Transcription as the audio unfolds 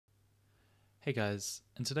Hey guys,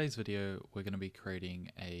 in today's video we're going to be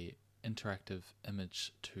creating a interactive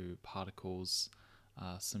image to particles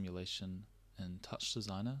simulation in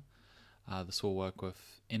TouchDesigner. This will work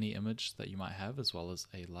with any image that you might have as well as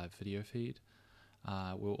a live video feed.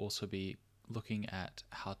 We'll also be looking at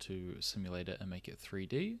how to simulate it and make it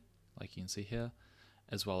 3D like you can see here,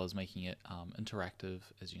 as well as making it interactive.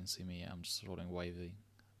 As you can see me, I'm just sort of waving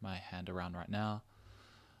my hand around right now.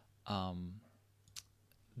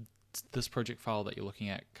 This project file that you're looking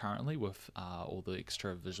at currently with all the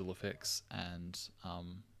extra visual effects and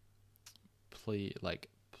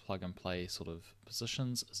plug and play sort of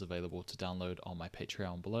positions is available to download on my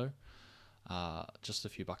Patreon below. Just a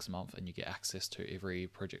few bucks a month and you get access to every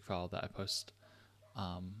project file that I post.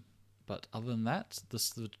 But other than that, the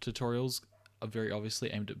tutorials are very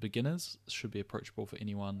obviously aimed at beginners, should be approachable for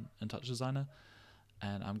anyone in TouchDesigner.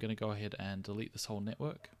 And I'm going to go ahead and delete this whole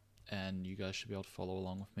network, and you guys should be able to follow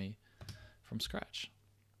along with me from scratch.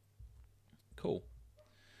 Cool.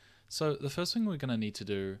 So the first thing we're going to need to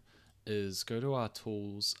do is go to our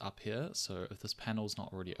tools up here. So if this panel is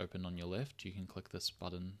not already open on your left, you can click this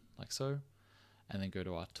button like so, and then go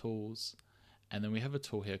to our tools, and then we have a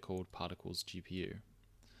tool here called Particles GPU.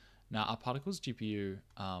 Now our Particles GPU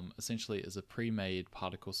essentially is a pre-made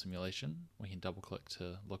particle simulation. We can double click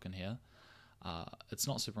to look in here. It's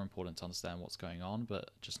not super important to understand what's going on,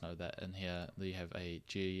 but just know that in here you have a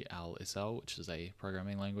GLSL, which is a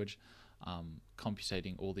programming language,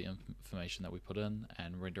 computating all the information that we put in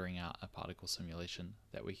and rendering out a particle simulation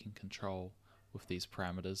that we can control with these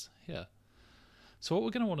parameters here. So what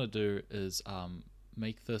we're going to want to do is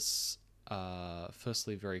make this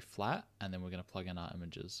firstly very flat, and then we're going to plug in our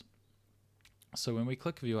images. So when we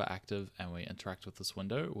click Viewer Active and we interact with this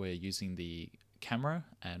window, we're using the camera,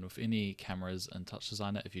 and with any cameras in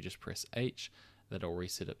TouchDesigner, if you just press H, that'll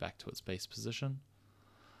reset it back to its base position.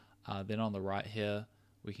 Then on the right here,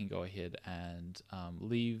 we can go ahead and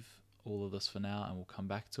leave all of this for now, and we'll come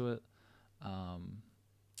back to it.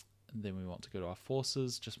 Then we want to go to our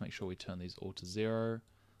forces, just make sure we turn these all to 0.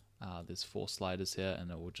 There's 4 sliders here, and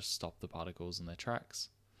it will just stop the particles in their tracks.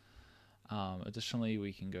 Additionally,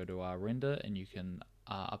 we can go to our render, and you can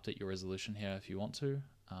update your resolution here if you want to.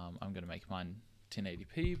 I'm going to make mine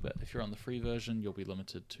 1080p, but if you're on the free version, you'll be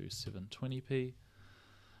limited to 720p.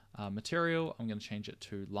 Material, I'm going to change it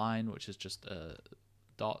to line, which is just a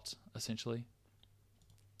dot, essentially.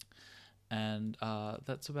 And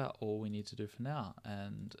that's about all we need to do for now.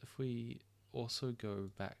 And if we also go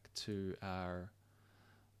back to our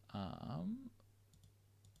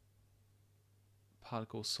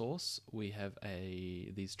particle source, we have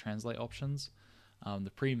these translate options.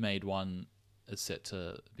 The pre-made one is set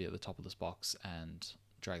to be at the top of this box and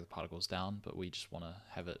drag the particles down, but we just want to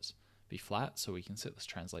have it be flat, so we can set this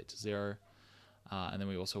translate to 0. And then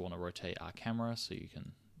we also want to rotate our camera, so you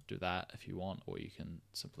can do that if you want, or you can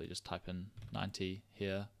simply just type in 90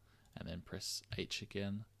 here and then press H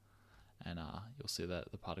again, and you'll see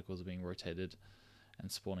that the particles are being rotated and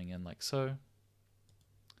spawning in like so.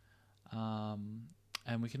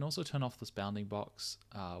 And we can also turn off this bounding box,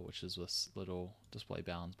 which is this little display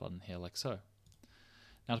bounds button here like so.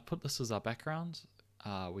 Now to put this as our background,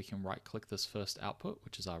 we can right click this first output,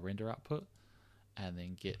 which is our render output, and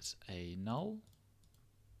then get a null,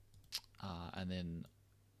 and then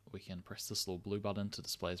we can press this little blue button to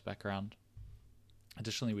display as background.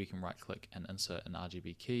 Additionally, we can right click and insert an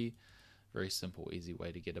RGB key. Very simple, easy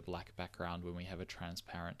way to get a black background when we have a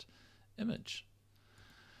transparent image.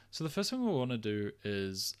 So the first thing we want to do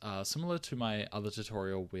is similar to my other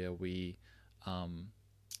tutorial where we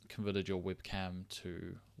converted your webcam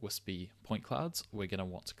to wispy point clouds, we're going to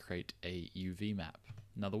want to create a UV map.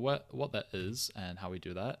 Now what that is and how we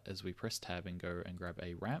do that is we press tab and go and grab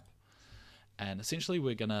a ramp, and essentially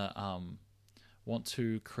we're going to want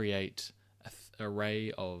to create an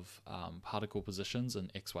array of particle positions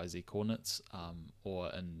in XYZ coordinates, or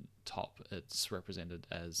in top it's represented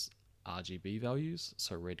as RGB values,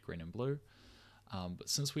 so red, green and blue. But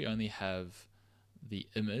since we only have the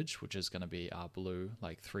image, which is going to be our blue,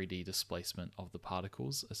 like 3D displacement of the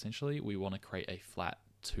particles, essentially, we want to create a flat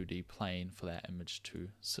 2D plane for that image to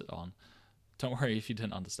sit on. Don't worry if you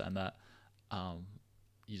didn't understand that.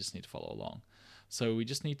 You just need to follow along. So we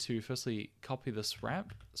just need to firstly copy this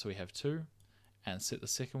ramp, so we have 2, and set the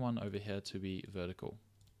second one over here to be vertical.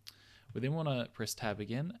 We then want to press tab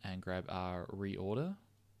again and grab our reorder,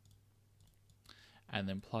 and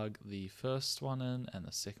then plug the first one in and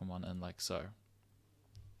the second one in like so.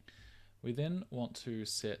 We then want to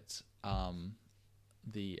set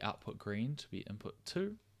the output green to be input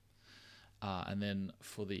 2, and then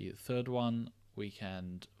for the third one we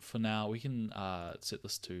can, for now, we can set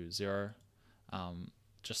this to 0,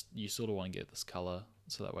 Just you sort of want to get this color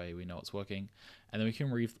so that way we know it's working, and then we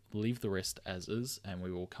can leave the rest as is, and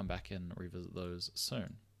we will come back and revisit those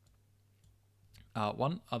soon.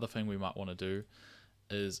 One other thing we might want to do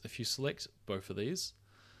is if you select both of these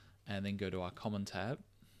and then go to our common tab,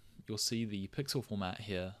 you'll see the pixel format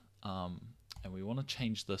here, and we want to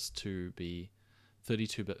change this to be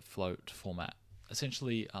 32-bit float format.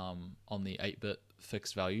 Essentially, on the 8-bit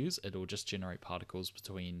fixed values, it'll just generate particles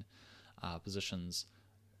between positions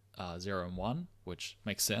 0 and 1, which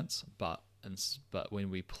makes sense, but when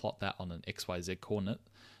we plot that on an XYZ coordinate,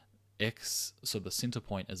 so the center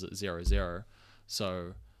point is at 0, 0,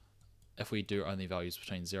 so if we do only values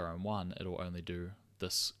between 0 and 1, it'll only do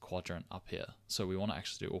this quadrant up here. So we want to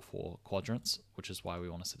actually do all 4 quadrants, which is why we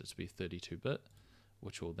want to set it to be 32-bit,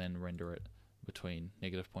 which will then render it between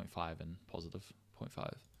 -0.5 and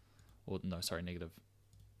 +0.5, or no, sorry,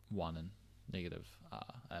 -1 and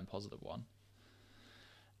and +1.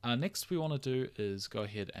 Next we want to do is go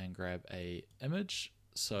ahead and grab a image.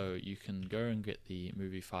 So you can go and get the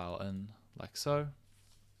movie file in like so.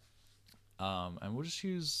 And we'll just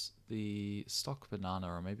use the stock banana,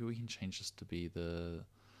 or maybe we can change this to be the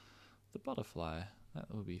butterfly.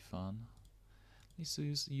 That will be fun. Let's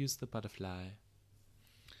use the butterfly.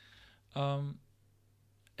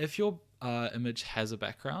 If your image has a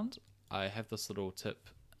background, I have this little tip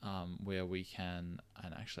where we can,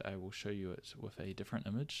 and actually I will show you it with a different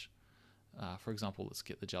image. For example, let's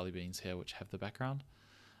get the jelly beans here which have the background.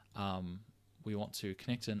 We want to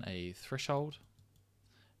connect in a threshold,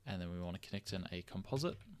 and then we want to connect in a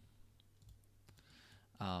composite.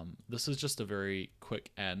 This is just a very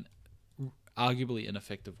quick and arguably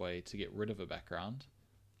ineffective way to get rid of a background.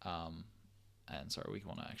 And sorry, we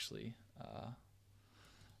want to actually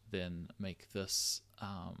then make this,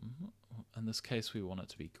 in this case we want it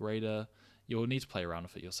to be greater. You'll need to play around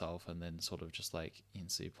with it yourself, and then sort of just like, you can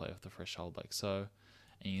see, play with the threshold like so.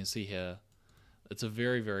 And you can see here, it's a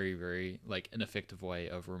very, very, very like ineffective way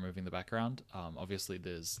of removing the background. Obviously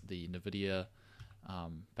there's the NVIDIA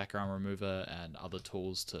background remover and other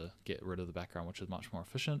tools to get rid of the background, which is much more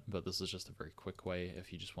efficient, but this is just a very quick way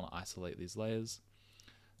if you just want to isolate these layers.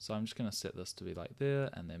 So I'm just going to set this to be like there,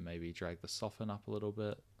 and then maybe drag the soften up a little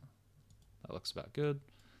bit. That looks about good.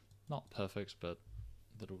 Not perfect, but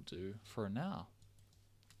that'll do for now.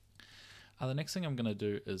 The next thing I'm going to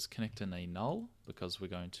do is connect in a null, because we're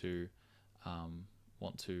going to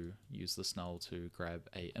want to use this null to grab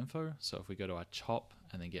a info. So if we go to our chop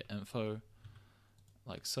and then get info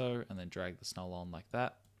like so, and then drag this null on like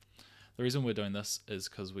that. The reason we're doing this is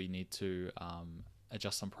because we need to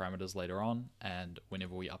adjust some parameters later on, and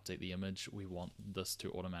whenever we update the image, we want this to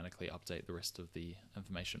automatically update the rest of the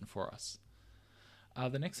information for us.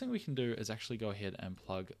 The next thing we can do is actually go ahead and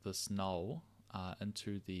plug this null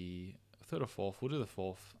into the third or fourth. We'll do the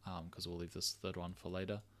fourth because we'll leave this third one for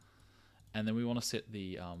later. And then we want to set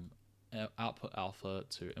the output alpha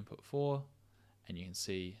to input 4, and you can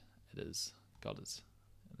see it is got it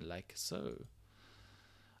like so.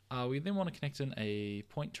 We then want to connect in a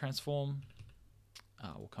point transform.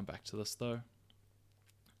 We'll come back to this though,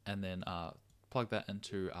 and then plug that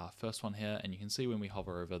into our first one here, and you can see when we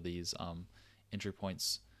hover over these entry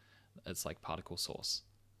points, it's like particle source.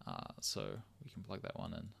 So we can plug that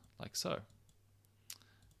one in like so.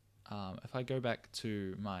 If I go back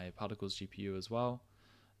to my particles GPU as well,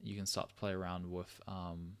 you can start to play around with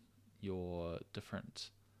your different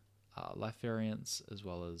life variants as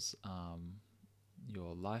well as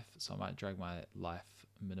your life. So I might drag my life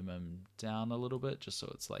minimum down a little bit just so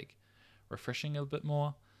it's like refreshing a bit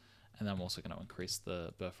more, and then I'm also going to increase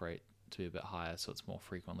the birth rate to be a bit higher so it's more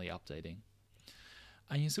frequently updating.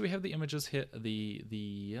 And you see we have the images here, the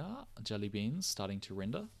jelly beans starting to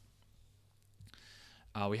render.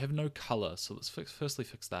 We have no color, so let's firstly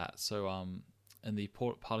fix that. So in the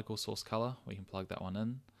particle source color, we can plug that one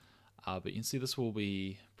in, but you can see this will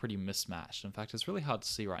be pretty mismatched. In fact, it's really hard to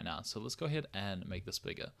see right now, so let's go ahead and make this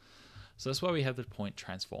bigger. So that's why we have the point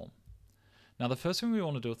transform. Now the first thing we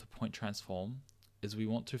want to do with the point transform is we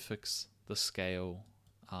want to fix the scale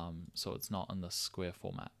so it's not in the square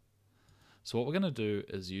format. So what we're going to do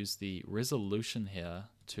is use the resolution here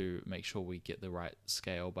to make sure we get the right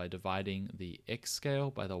scale by dividing the X scale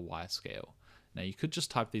by the Y scale. Now you could just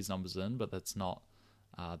type these numbers in, but that's not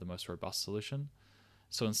the most robust solution.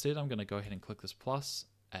 So instead I'm going to go ahead and click this plus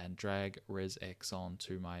and drag res X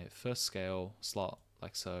onto my first scale slot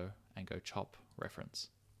like so, and go chop reference.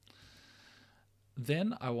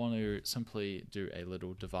 Then I want to simply do a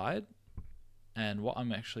little divide, and what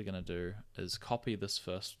I'm actually going to do is copy this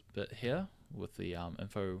first bit here with the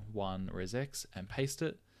info1 res X and paste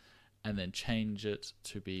it, and then change it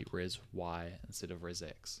to be res y instead of res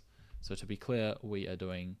x. So to be clear, we are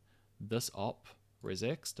doing this op res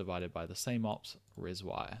x divided by the same ops res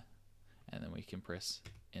y, and then we can press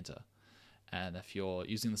enter. And if you're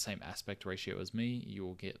using the same aspect ratio as me, you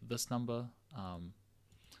will get this number, and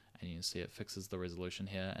you can see it fixes the resolution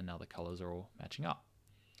here, and now the colors are all matching up.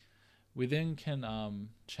 We then can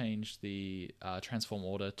change the transform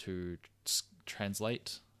order to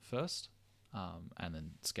translate first, and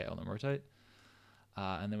then scale and rotate,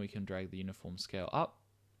 and then we can drag the uniform scale up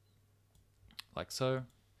like so.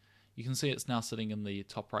 You can see it's now sitting in the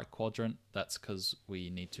top right quadrant. That's because we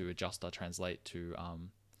need to adjust our translate to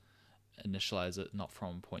initialize it not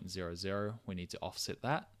from 0.00. We need to offset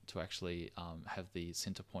that to actually have the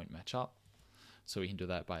center point match up. So we can do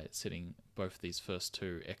that by setting both these first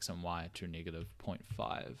two, x and y, to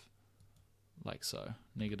 -0.5, like so,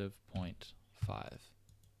 -0.5.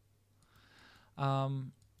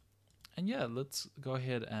 And yeah, let's go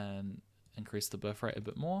ahead and increase the birth rate a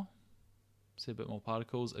bit more. See a bit more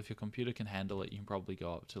particles. If your computer can handle it, you can probably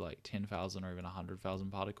go up to like 10,000 or even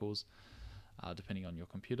 100,000 particles, depending on your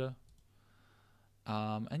computer.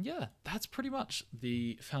 And yeah, that's pretty much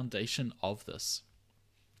the foundation of this.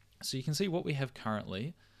 So you can see what we have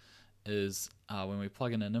currently is when we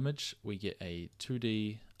plug in an image, we get a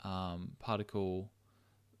 2D particle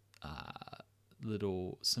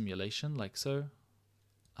little simulation like so.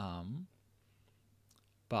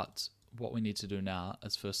 But what we need to do now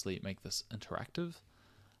is firstly make this interactive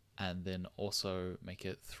and then also make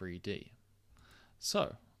it 3D.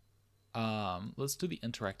 So let's do the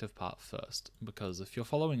interactive part first, because if you're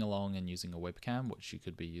following along and using a webcam, which you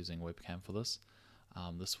could be using a webcam for this,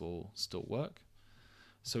 this will still work.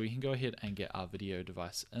 So we can go ahead and get our video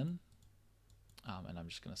device in, and I'm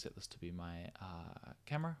just going to set this to be my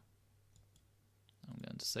camera. I'm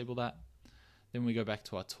going to disable that. Then we go back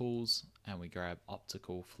to our tools and we grab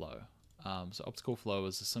optical flow. So optical flow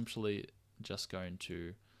is essentially just going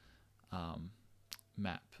to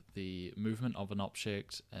map the movement of an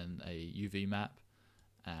object in a UV map,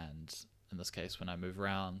 and in this case when I move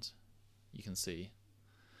around you can see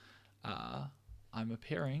I'm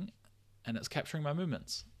appearing and it's capturing my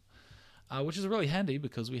movements, which is really handy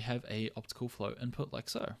because we have a optical flow input like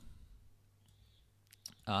so.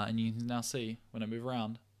 And you can now see when I move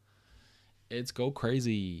around, it's go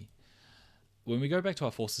crazy. When we go back to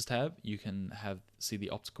our forces tab, you can see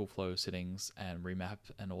the optical flow settings and remap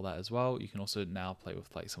and all that as well. You can also now play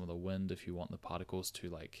with like some of the wind if you want the particles to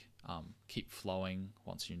like keep flowing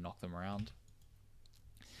once you knock them around.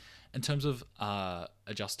 In terms of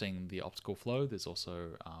adjusting the optical flow, there's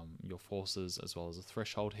also your forces as well as a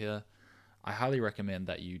threshold here. I highly recommend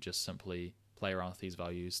that you just simply play around with these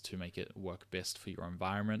values to make it work best for your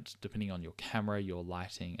environment. Depending on your camera, your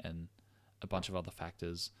lighting, and a bunch of other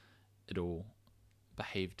factors, it'll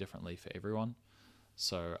behave differently for everyone.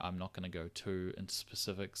 So I'm not going to go too into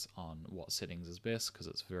specifics on what settings is best because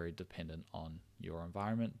it's very dependent on your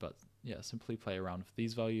environment. But yeah, simply play around with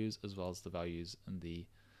these values as well as the values in the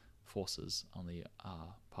forces on the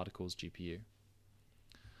particles GPU.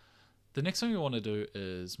 The next thing we want to do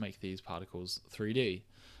is make these particles 3D.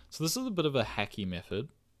 So this is a bit of a hacky method,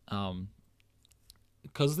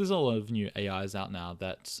 because there's a lot of new AIs out now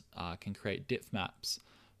that can create depth maps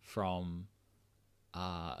from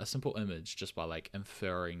a simple image just by like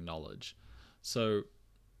inferring knowledge. So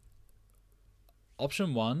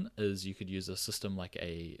option one is you could use a system like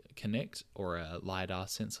a Kinect or a LiDAR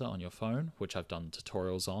sensor on your phone, which I've done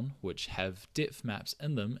tutorials on, which have depth maps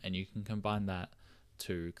in them, and you can combine that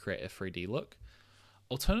to create a 3D look.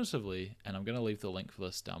 Alternatively, and I'm going to leave the link for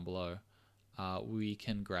this down below, we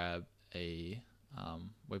can grab a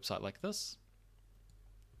website like this,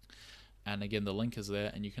 and again the link is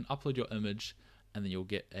there, and you can upload your image and then you'll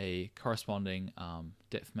get a corresponding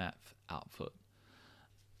depth map output.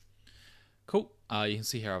 Cool. You can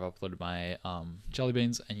see here I've uploaded my jelly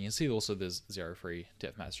beans, and you can see also there's 0 free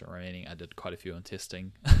depth maps remaining. I did quite a few in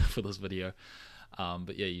testing for this video,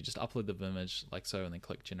 but yeah, you just upload the image like so and then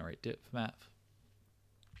click generate depth map.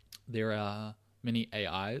 There are many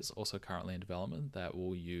AIs also currently in development that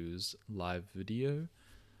will use live video.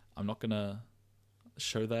 I'm not going to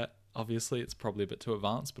show that, obviously, it's probably a bit too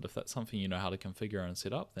advanced, but if that's something you know how to configure and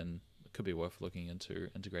set up, then it could be worth looking into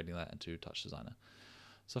integrating that into TouchDesigner.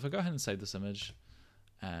 So if I go ahead and save this image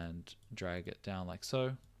and drag it down like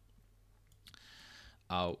so,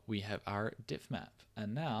 we have our depth map,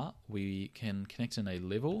 and now we can connect in a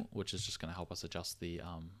level, which is just going to help us adjust the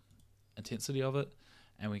intensity of it.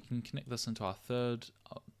 And we can connect this into our third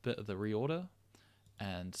bit of the reorder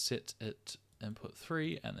and set it input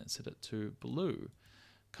 3 and then set it to blue,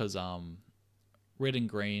 because red and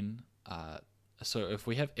green so if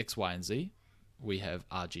we have X, Y, and Z, we have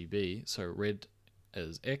RGB. So red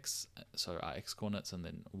is X, so our X coordinates, and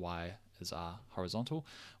then Y is our horizontal,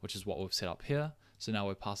 which is what we've set up here. So now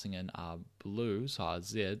we're passing in our blue, so our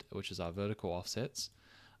Z, which is our vertical offsets,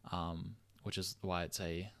 which is why it's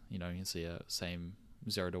a, you can see a same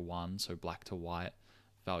 0 to 1, so black to white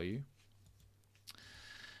value.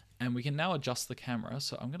 And we can now adjust the camera.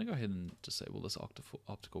 So I'm going to go ahead and disable this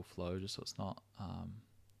optical flow just so it's not...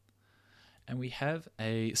 and we have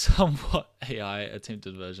a somewhat AI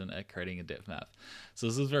attempted version at creating a depth map. So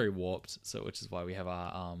this is very warped, so which is why we have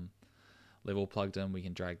our level plugged in. We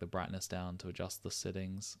can drag the brightness down to adjust the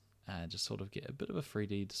settings and just sort of get a bit of a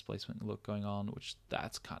 3D displacement look going on, which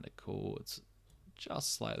that's kind of cool. It's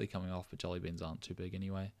just slightly coming off, but jelly beans aren't too big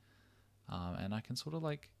anyway. And I can sort of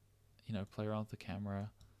like, play around with the camera,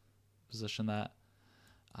 position that.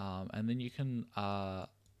 And then you can,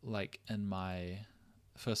 like in my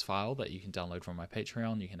first file that you can download from my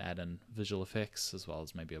Patreon, you can add in visual effects as well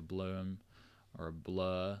as maybe a bloom or a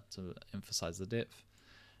blur to emphasize the depth.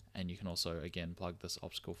 And you can also, again, plug this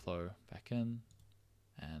optical flow back in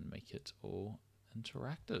and make it all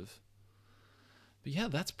interactive. But yeah,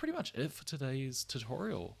 that's pretty much it for today's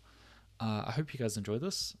tutorial. I hope you guys enjoy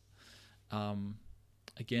this.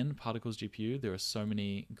 Again, Particles GPU, there are so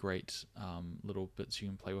many great little bits you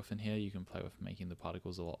can play with in here. You can play with making the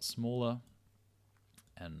particles a lot smaller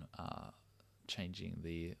and changing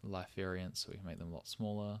the life variance so we can make them a lot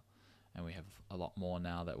smaller. And we have a lot more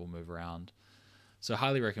now that will move around. So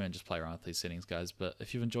highly recommend just play around with these settings, guys. But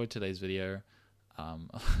if you've enjoyed today's video,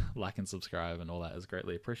 like and subscribe and all that is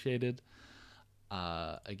greatly appreciated.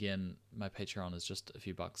 Again, my Patreon is just a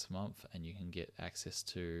few bucks a month, and you can get access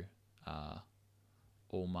to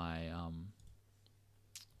all my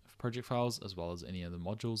project files as well as any of the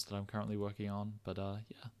modules that I'm currently working on. But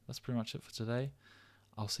yeah, that's pretty much it for today.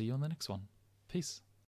 I'll see you on the next one. Peace.